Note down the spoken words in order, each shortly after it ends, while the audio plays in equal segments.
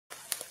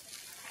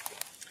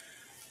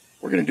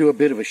We're going to do a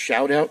bit of a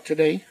shout out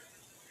today.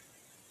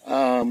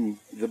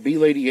 The Bee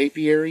Lady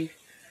Apiary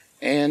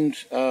and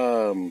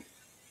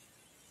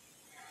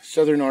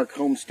Southern Ark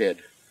Homestead.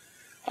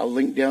 I'll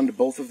link down to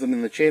both of them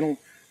in the channel.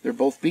 They're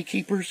both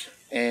beekeepers,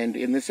 and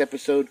in this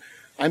episode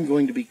I'm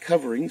going to be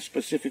covering,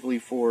 specifically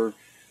for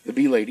the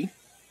Bee Lady,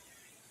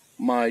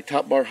 my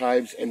Topbar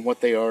hives and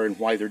what they are and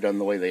why they're done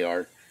the way they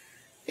are,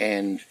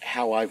 and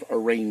how I've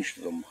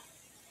arranged them.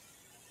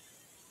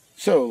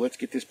 So let's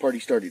get this party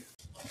started.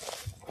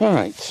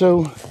 Alright,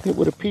 so it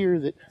would appear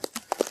that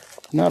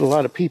not a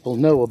lot of people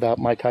know about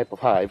my type of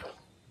hive.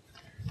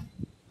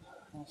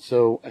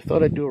 So I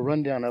thought I'd do a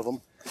rundown of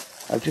them.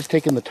 I've just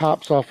taken the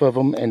tops off of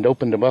them and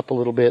opened them up a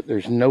little bit.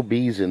 There's no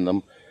bees in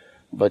them,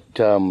 but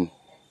there's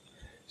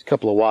a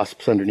couple of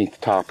wasps underneath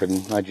the top,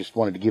 and I just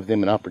wanted to give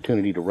them an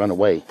opportunity to run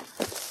away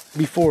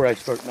before I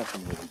start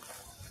messing with them.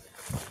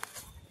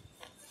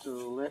 So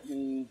let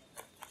me...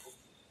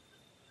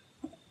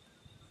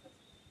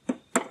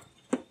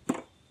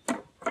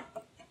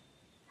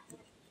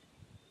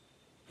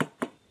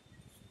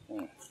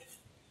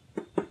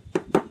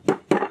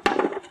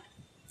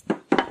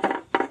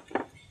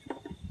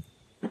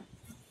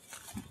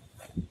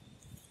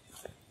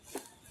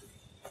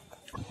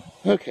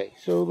 Okay,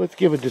 so let's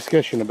give a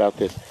discussion about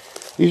this.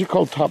 These are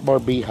called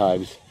Topbar Bee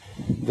Hives.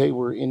 They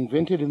were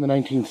invented in the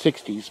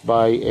 1960s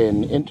by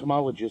an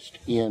entomologist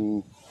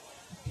in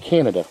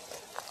Canada.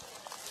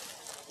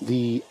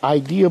 The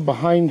idea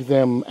behind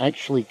them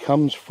actually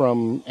comes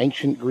from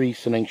ancient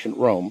Greece and ancient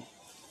Rome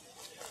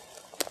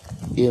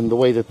in the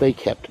way that they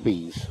kept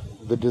bees.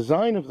 The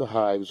design of the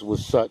hives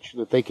was such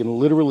that they can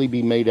literally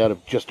be made out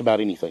of just about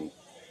anything.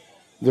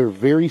 They're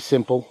very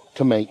simple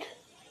to make.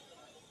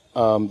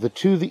 The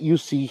two that you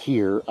see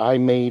here, I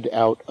made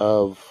out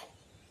of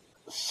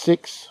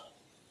 6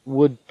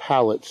 wood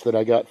pallets that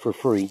I got for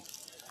free.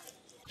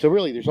 So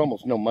really, there's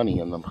almost no money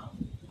in them.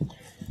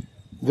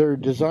 They're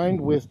designed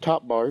with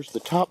top bars.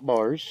 The top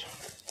bars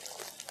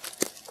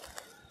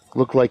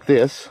look like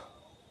this.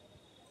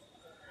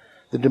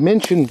 The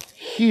dimension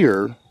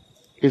here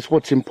is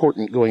what's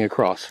important going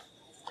across.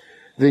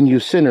 Then you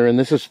center, and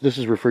this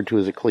is referred to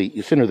as a cleat.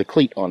 You center the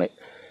cleat on it,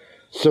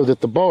 so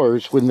that the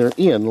bars, when they're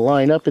in,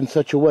 line up in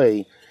such a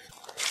way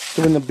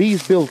so when the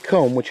bees build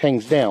comb, which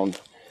hangs down,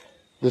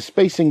 the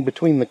spacing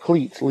between the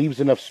cleats leaves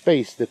enough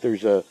space that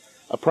there's a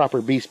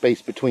proper bee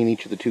space between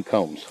each of the two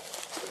combs.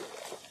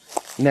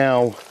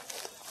 Now,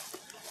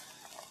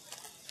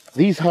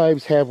 these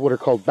hives have what are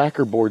called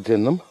backer boards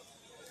in them,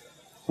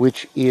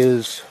 which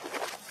is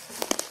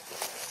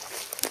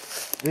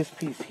this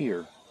piece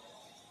here.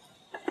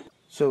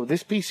 So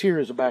this piece here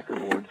is a backer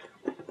board.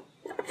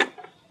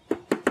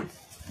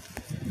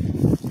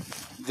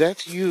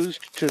 That's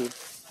used to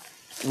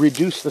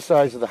reduce the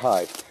size of the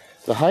hive.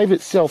 The hive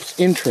itself's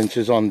entrance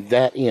is on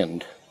that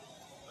end.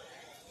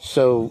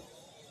 So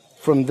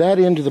from that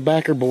end to the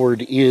backer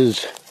board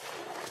is,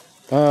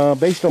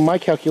 based on my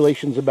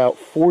calculations, about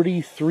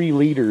 43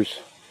 liters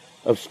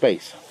of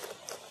space,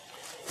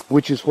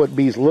 which is what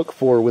bees look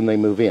for when they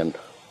move in.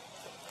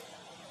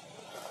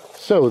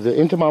 So the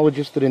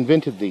entomologist that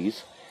invented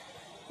these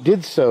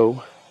did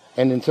so,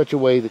 and in such a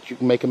way that you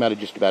can make them out of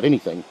just about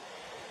anything.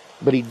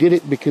 But he did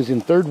it because in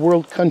third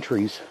world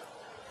countries,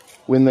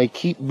 when they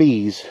keep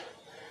bees,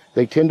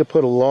 they tend to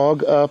put a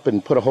log up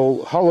and put a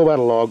hole, hollow out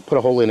a log, put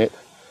a hole in it.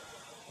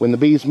 When the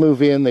bees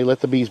move in, they let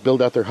the bees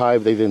build out their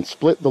hive. They then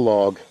split the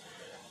log,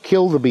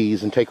 kill the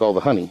bees, and take all the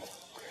honey.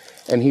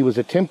 And he was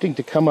attempting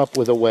to come up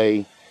with a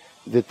way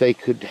that they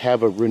could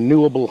have a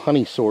renewable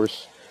honey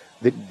source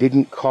that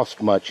didn't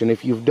cost much. And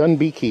if you've done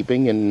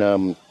beekeeping,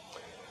 and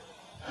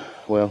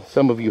well,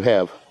 some of you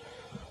have,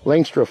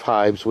 Langstroth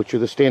hives, which are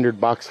the standard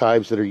box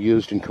hives that are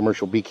used in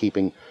commercial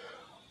beekeeping,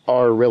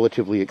 are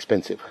relatively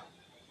expensive.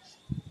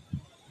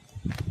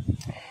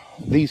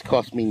 These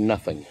cost me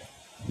nothing.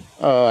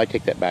 I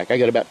take that back. I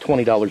got about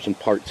 $20 in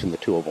parts in the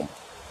two of them.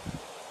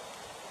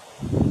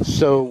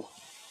 So,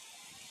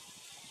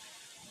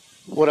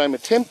 what I'm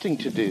attempting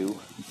to do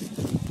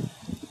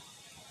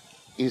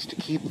is to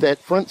keep that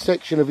front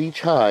section of each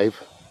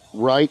hive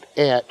right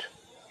at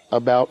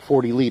about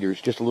 40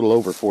 liters, just a little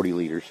over 40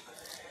 liters.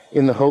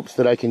 In the hopes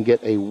that I can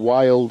get a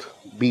wild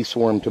bee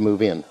swarm to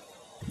move in.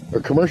 Or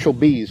commercial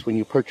bees, when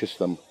you purchase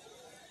them,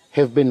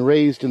 have been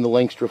raised in the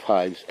Langstroth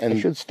hives. And I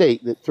should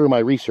state that through my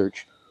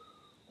research,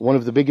 one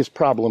of the biggest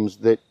problems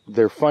that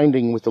they're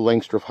finding with the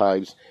Langstroth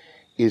hives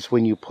is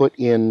when you put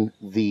in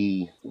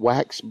the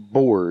wax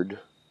board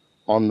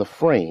on the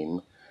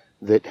frame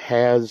that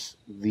has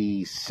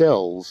the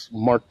cells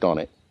marked on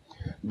it,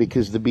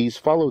 because the bees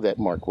follow that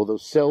mark. Well,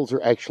 those cells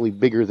are actually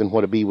bigger than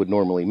what a bee would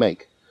normally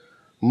make.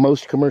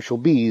 Most commercial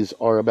bees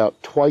are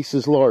about twice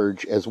as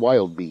large as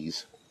wild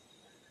bees,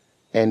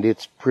 and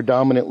it's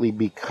predominantly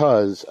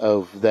because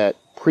of that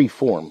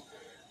preform.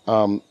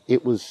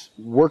 It was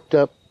worked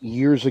up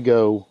years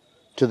ago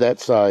to that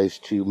size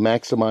to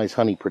maximize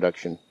honey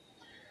production,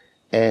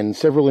 and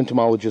several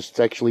entomologists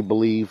actually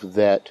believe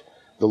that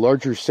the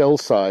larger cell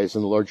size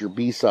and the larger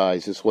bee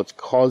size is what's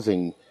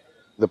causing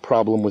the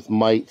problem with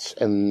mites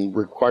and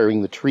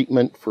requiring the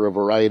treatment for a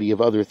variety of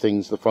other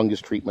things, the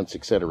fungus treatments,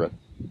 etc.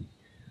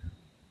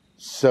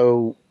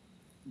 So,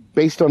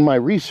 based on my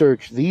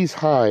research, these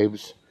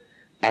hives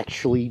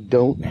actually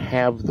don't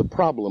have the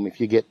problem, if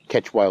you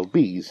catch wild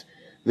bees,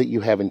 that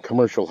you have in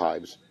commercial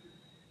hives,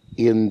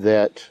 in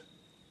that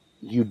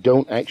you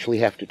don't actually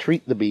have to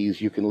treat the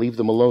bees. You can leave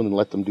them alone and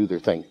let them do their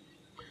thing.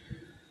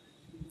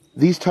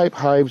 These type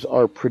hives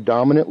are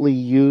predominantly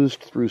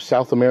used through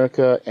South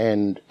America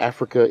and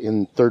Africa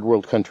in third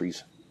world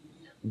countries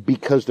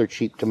because they're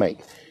cheap to make.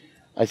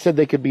 I said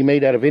they could be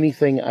made out of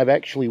anything. I've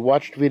actually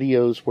watched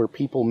videos where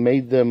people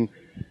made them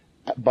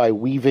by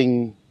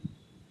weaving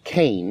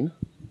cane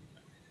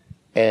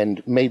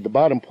and made the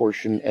bottom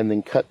portion and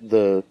then cut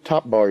the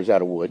top bars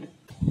out of wood.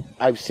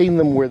 I've seen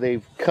them where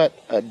they've cut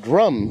a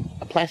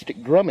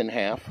plastic drum in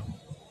half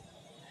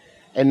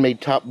and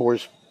made top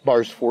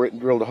bars for it and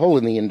drilled a hole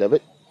in the end of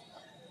it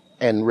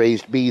and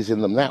raised bees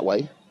in them that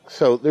way.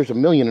 So there's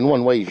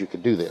 1,000,001 ways you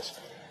could do this.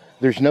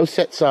 There's no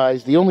set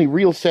size. The only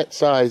real set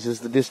size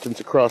is the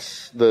distance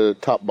across the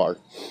top bar.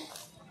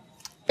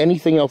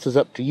 Anything else is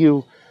up to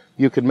you.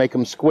 You could make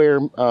them square,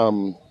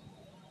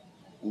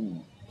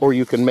 or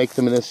you can make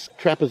them in this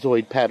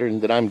trapezoid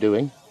pattern that I'm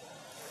doing.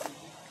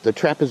 The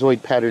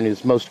trapezoid pattern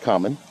is most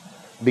common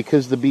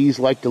because the bees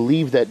like to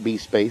leave that bee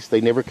space.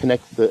 They never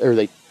connect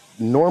they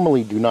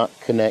normally do not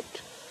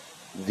connect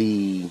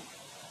the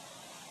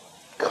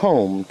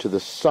comb to the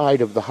side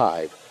of the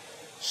hive.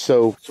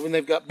 So when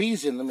they've got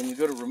bees in them and you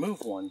go to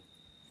remove one,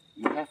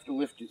 you have to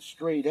lift it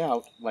straight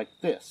out like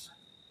this.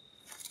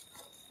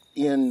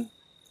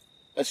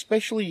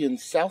 Especially in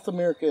South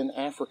America and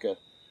Africa,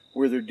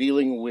 where they're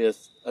dealing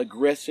with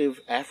aggressive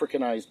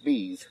Africanized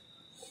bees,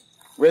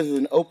 rather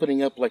than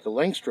opening up like a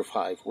Langstroth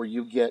hive where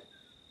you get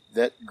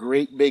that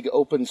great big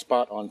open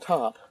spot on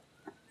top,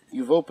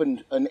 you've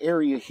opened an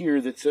area here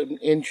that's 1.5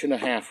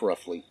 inches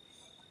roughly.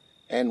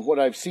 And what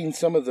I've seen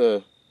some of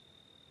the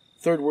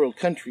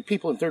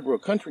people in third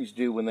world countries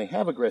do when they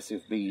have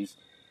aggressive bees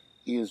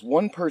is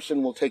one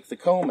person will take the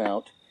comb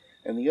out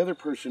and the other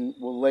person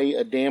will lay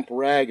a damp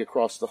rag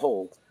across the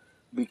hole,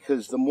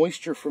 because the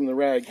moisture from the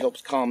rag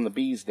helps calm the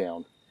bees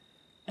down.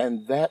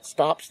 And that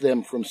stops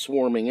them from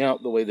swarming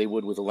out the way they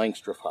would with a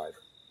Langstroth hive.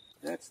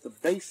 That's the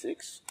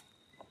basics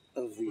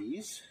of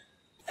these.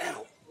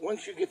 Now,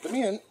 once you get them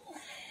in,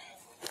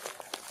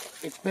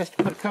 it's best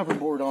to put a cover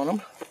board on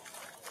them,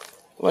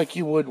 like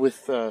you would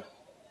with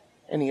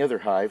any other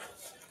hive.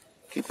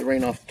 Keep the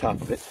rain off the top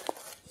of it.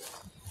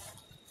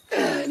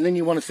 And then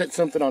you want to set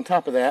something on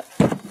top of that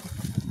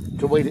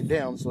to weight it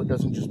down so it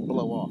doesn't just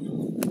blow off.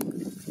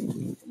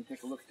 Let me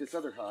take a look at this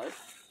other hive.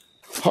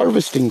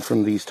 Harvesting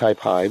from these type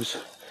hives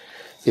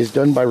is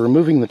done by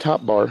removing the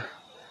top bar,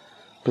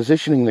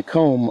 positioning the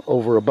comb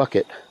over a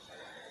bucket,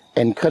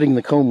 and cutting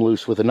the comb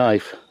loose with a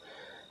knife.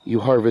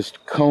 You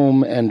harvest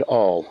comb and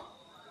all.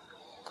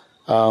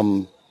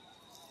 And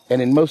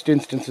in most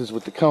instances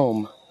with the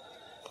comb,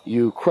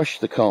 you crush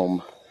the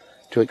comb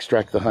to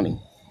extract the honey.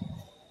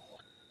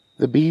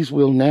 The bees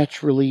will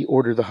naturally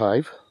order the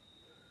hive.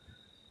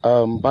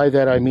 By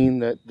that I mean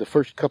that the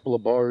first couple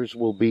of bars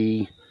will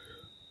be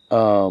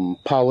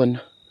pollen.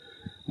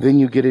 Then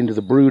you get into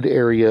the brood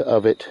area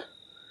of it,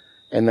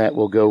 and that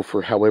will go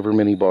for however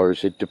many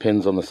bars. It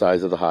depends on the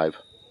size of the hive.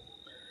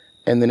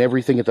 And then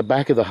everything at the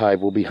back of the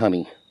hive will be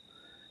honey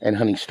and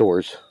honey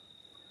stores.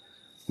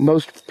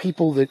 Most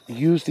people that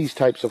use these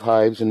types of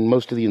hives, and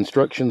most of the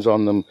instructions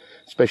on them,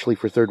 especially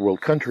for third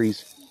world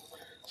countries,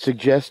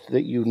 suggest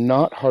that you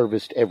not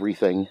harvest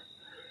everything,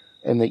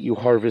 and that you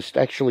harvest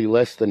actually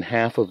less than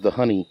half of the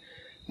honey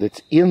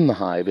that's in the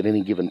hive at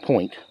any given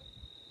point,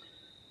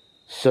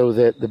 so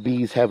that the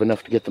bees have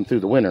enough to get them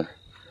through the winter,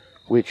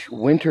 which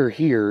winter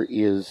here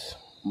is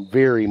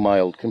very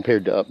mild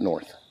compared to up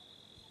north.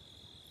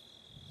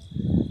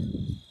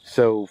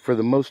 So for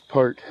the most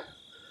part,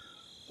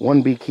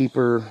 one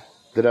beekeeper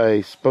that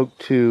I spoke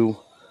to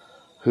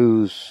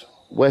who's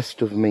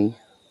west of me,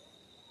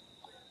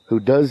 who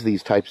does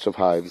these types of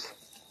hives,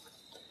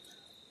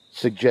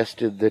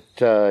 suggested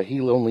that he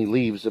only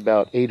leaves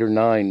about 8 or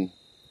 9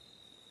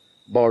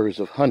 bars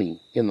of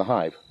honey in the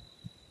hive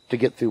to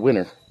get through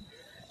winter.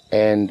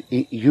 And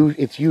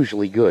it's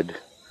usually good.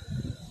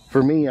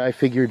 For me, I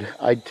figured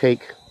I'd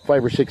take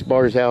 5 or 6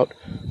 bars out,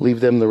 leave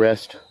them the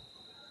rest.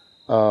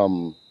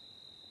 I'm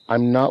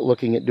not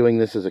looking at doing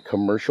this as a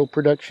commercial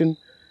production.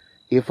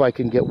 If I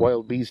can get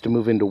wild bees to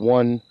move into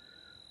one,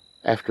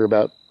 after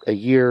about a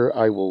year,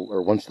 I will,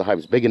 or once the hive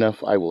is big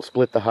enough, I will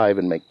split the hive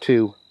and make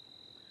 2.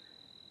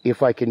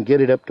 If I can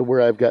get it up to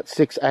where I've got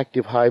 6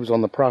 active hives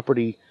on the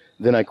property,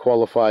 then I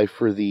qualify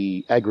for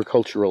the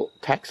agricultural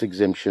tax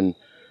exemption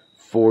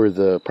for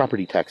the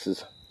property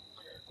taxes,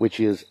 which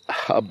is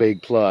a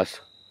big plus.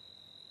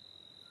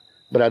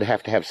 But I'd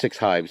have to have 6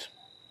 hives.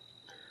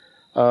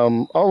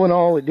 All in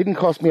all, it didn't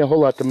cost me a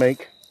whole lot to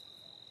make.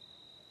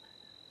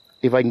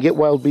 If I can get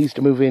wild bees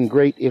to move in,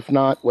 great. If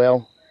not,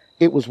 well,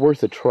 it was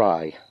worth a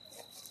try.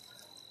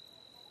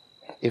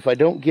 If I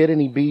don't get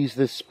any bees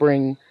this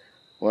spring,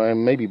 well,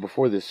 maybe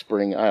before this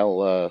spring,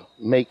 I'll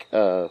make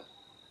a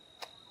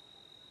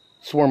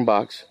swarm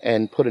box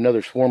and put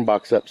another swarm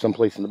box up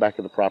someplace in the back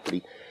of the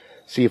property.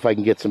 See if I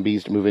can get some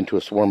bees to move into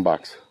a swarm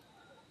box.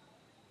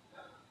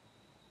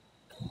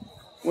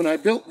 When I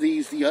built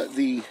these,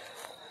 the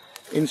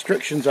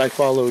instructions I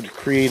followed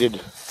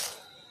created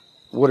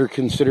what are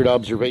considered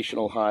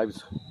observational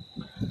hives.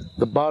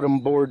 The bottom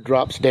board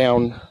drops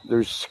down,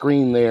 there's a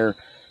screen there,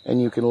 and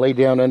you can lay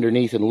down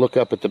underneath and look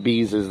up at the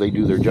bees as they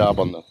do their job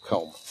on the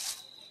comb.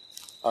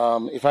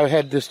 If I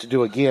had this to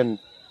do again,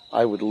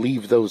 I would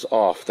leave those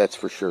off, that's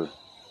for sure.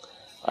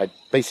 I'd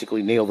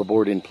basically nail the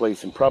board in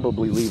place and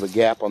probably leave a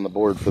gap on the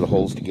board for the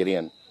holes to get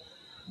in.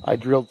 I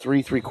drilled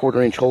 3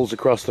 3/4-inch holes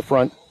across the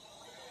front,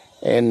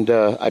 and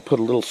I put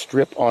a little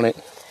strip on it.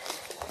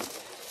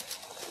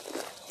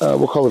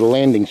 We'll call it a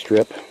landing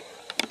strip.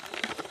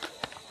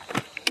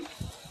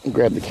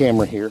 Grab the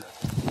camera here.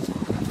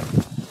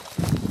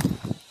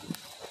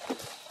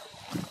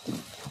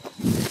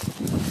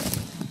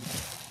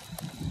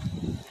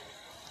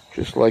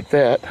 Just like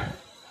that.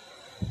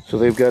 So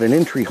they've got an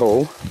entry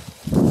hole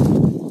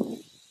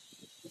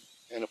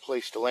and a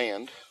place to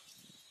land.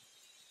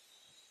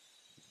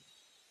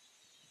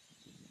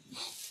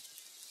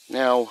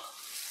 Now,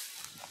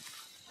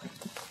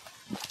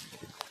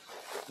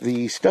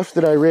 the stuff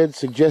that I read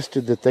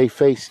suggested that they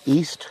face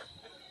east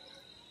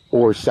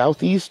or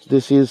southeast.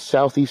 This is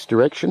southeast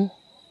direction.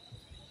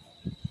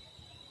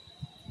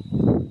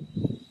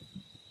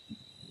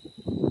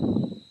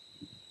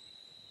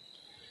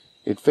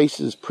 It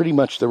faces pretty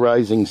much the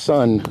rising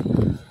sun,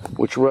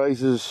 which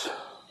rises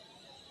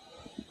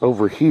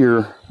over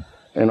here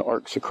and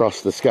arcs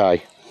across the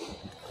sky.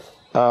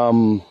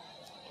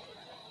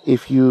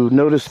 If you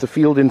notice the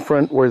field in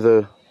front where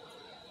the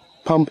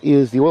pump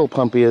is, the oil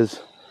pump is,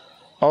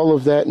 all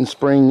of that in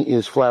spring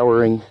is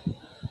flowering.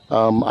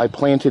 I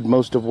planted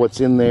most of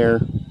what's in there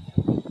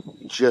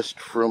just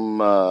from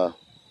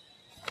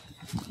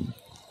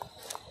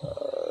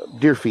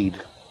deer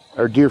feed,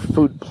 or deer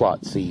food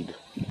plot seed.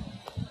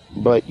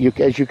 But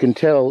as you can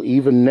tell,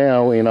 even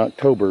now in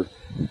October,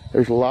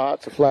 there's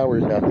lots of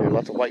flowers out there,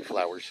 lots of white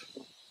flowers.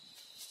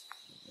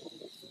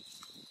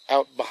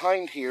 Out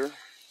behind here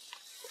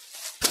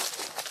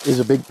is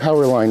a big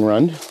power line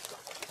run,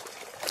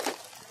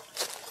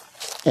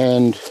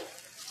 and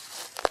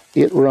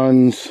it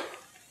runs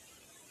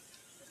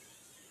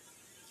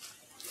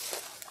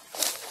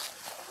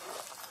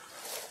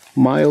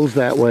miles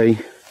that way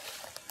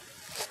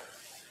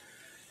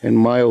and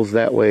miles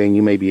that way, and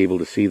you may be able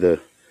to see the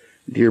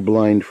deer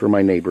blind for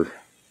my neighbor.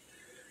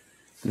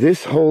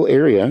 This whole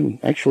area,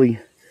 actually,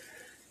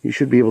 you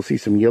should be able to see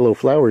some yellow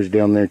flowers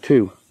down there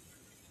too.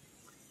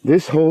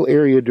 This whole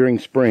area during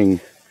spring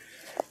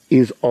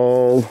is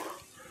all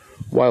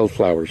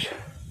wildflowers,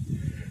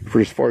 for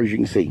as far as you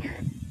can see.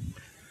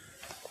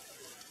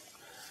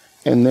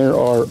 And there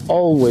are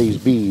always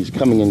bees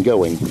coming and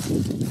going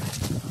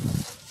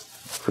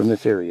from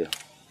this area.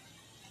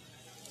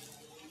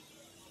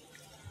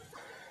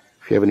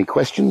 If you have any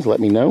questions, let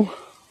me know.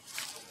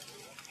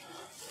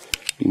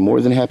 Be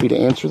more than happy to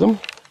answer them.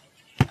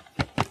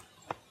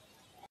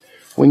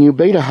 When you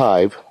bait a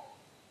hive,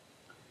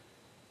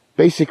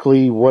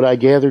 basically what I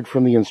gathered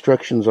from the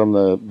instructions on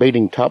the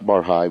baiting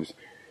Topbar hives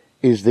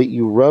is that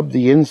you rub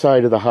the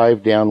inside of the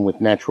hive down with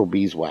natural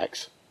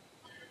beeswax,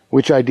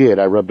 which I did.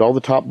 I rubbed all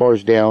the top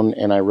bars down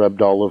and I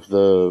rubbed all of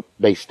the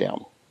base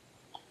down.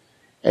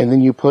 And then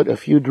you put a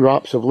few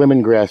drops of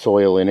lemongrass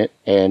oil in it,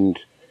 and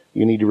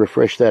you need to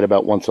refresh that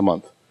about once a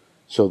month.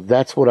 So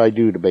that's what I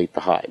do to bait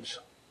the hives.